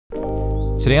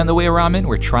Today on The Way of Ramen,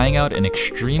 we're trying out an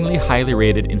extremely highly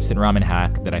rated instant ramen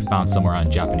hack that I found somewhere on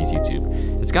Japanese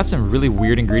YouTube. It's got some really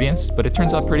weird ingredients, but it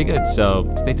turns out pretty good,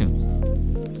 so stay tuned.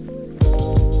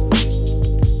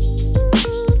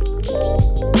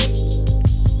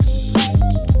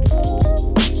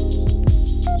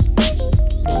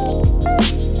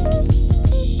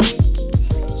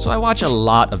 So I watch a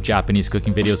lot of Japanese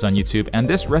cooking videos on YouTube, and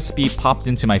this recipe popped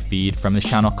into my feed from this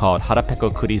channel called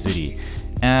Harapeko Kurizuri.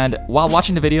 And while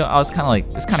watching the video, I was kind of like,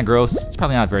 it's kind of gross, it's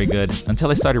probably not very good,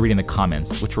 until I started reading the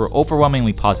comments, which were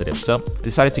overwhelmingly positive, so I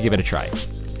decided to give it a try.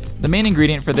 The main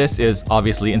ingredient for this is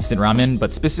obviously instant ramen,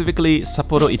 but specifically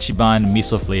Sapporo Ichiban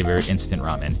miso flavored instant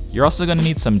ramen. You're also going to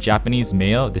need some Japanese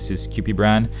mayo, this is Kewpie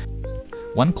brand,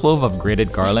 1 clove of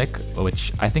grated garlic,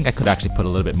 which I think I could actually put a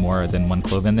little bit more than 1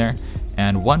 clove in there,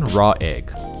 and 1 raw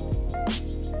egg.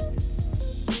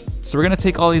 So we're gonna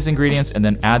take all these ingredients and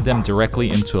then add them directly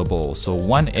into a bowl. So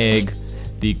 1 egg,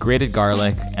 the grated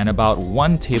garlic, and about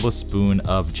 1 tablespoon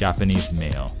of Japanese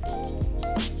mayo.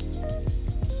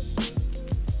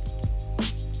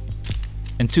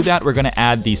 And to that, we're gonna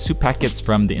add the soup packets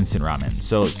from the instant ramen.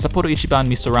 So Sapporo Ichiban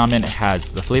miso ramen has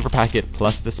the flavor packet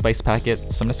plus the spice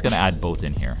packet, so I'm just gonna add both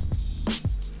in here.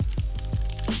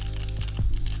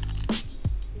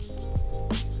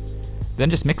 Then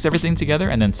just mix everything together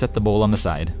and then set the bowl on the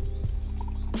side.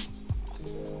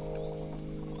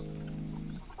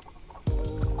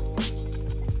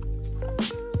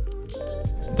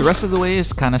 The rest of the way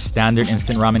is kind of standard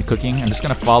instant ramen cooking. I'm just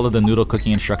going to follow the noodle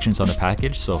cooking instructions on the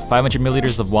package. So 500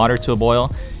 milliliters of water to a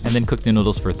boil and then cook the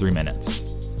noodles for 3 minutes.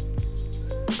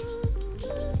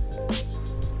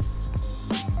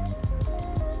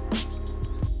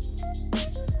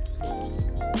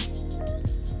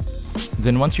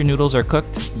 Then once your noodles are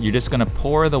cooked, you're just going to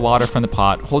pour the water from the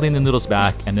pot, holding the noodles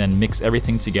back, and then mix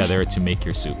everything together to make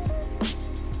your soup.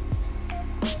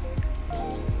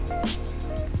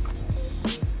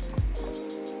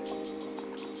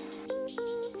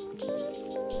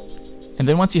 And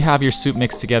then once you have your soup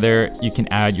mixed together, you can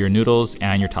add your noodles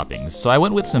and your toppings. So I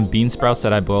went with some bean sprouts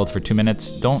that I boiled for 2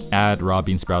 minutes. Don't add raw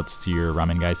bean sprouts to your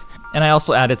ramen, guys. And I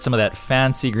also added some of that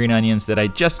fancy green onions that I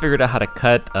just figured out how to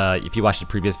cut. If you watched the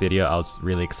previous video, I was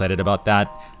really excited about that.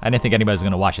 I didn't think anybody was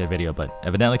gonna watch that video, but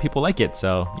evidently people like it,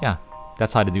 so yeah.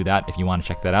 That's how to do that if you want to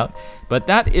check that out. But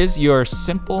that is your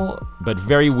simple but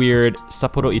very weird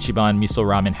Sapporo Ichiban miso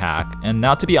ramen hack. And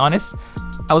now, to be honest,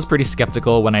 I was pretty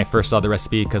skeptical when I first saw the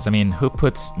recipe because, I mean, who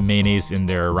puts mayonnaise in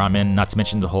their ramen? Not to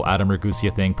mention the whole Adam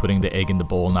Ragusa thing, putting the egg in the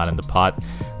bowl, not in the pot.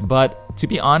 But to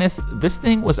be honest, this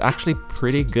thing was actually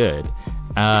pretty good.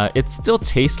 It still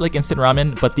tastes like instant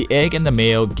ramen, but the egg and the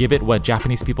mayo give it what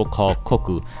Japanese people call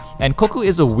koku. And koku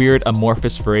is a weird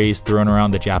amorphous phrase thrown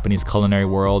around the Japanese culinary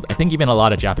world. I think even a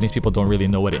lot of Japanese people don't really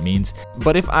know what it means.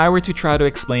 But if I were to try to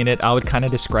explain it, I would kind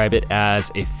of describe it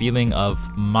as a feeling of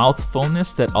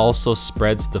mouthfulness that also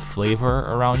spreads the flavor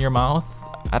around your mouth.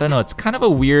 I don't know, it's kind of a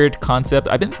weird concept.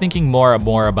 I've been thinking more and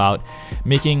more about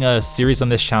making a series on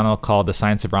this channel called The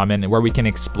Science of Ramen, where we can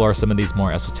explore some of these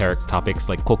more esoteric topics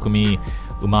like kokumi,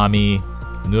 umami,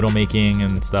 noodle making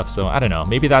and stuff. So I don't know,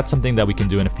 maybe that's something that we can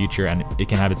do in the future and it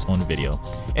can have its own video.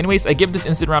 Anyways, I give this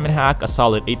instant ramen hack a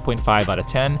solid 8.5 out of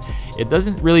 10. It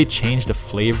doesn't really change the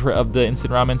flavor of the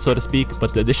instant ramen, so to speak,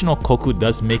 but the additional koku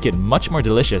does make it much more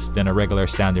delicious than a regular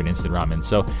standard instant ramen.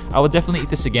 So I would definitely eat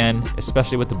this again,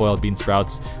 especially with the boiled bean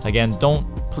sprouts. Again,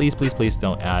 please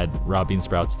don't add raw bean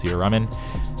sprouts to your ramen.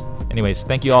 Anyways,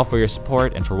 thank you all for your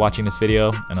support and for watching this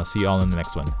video, and I'll see you all in the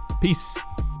next one. Peace!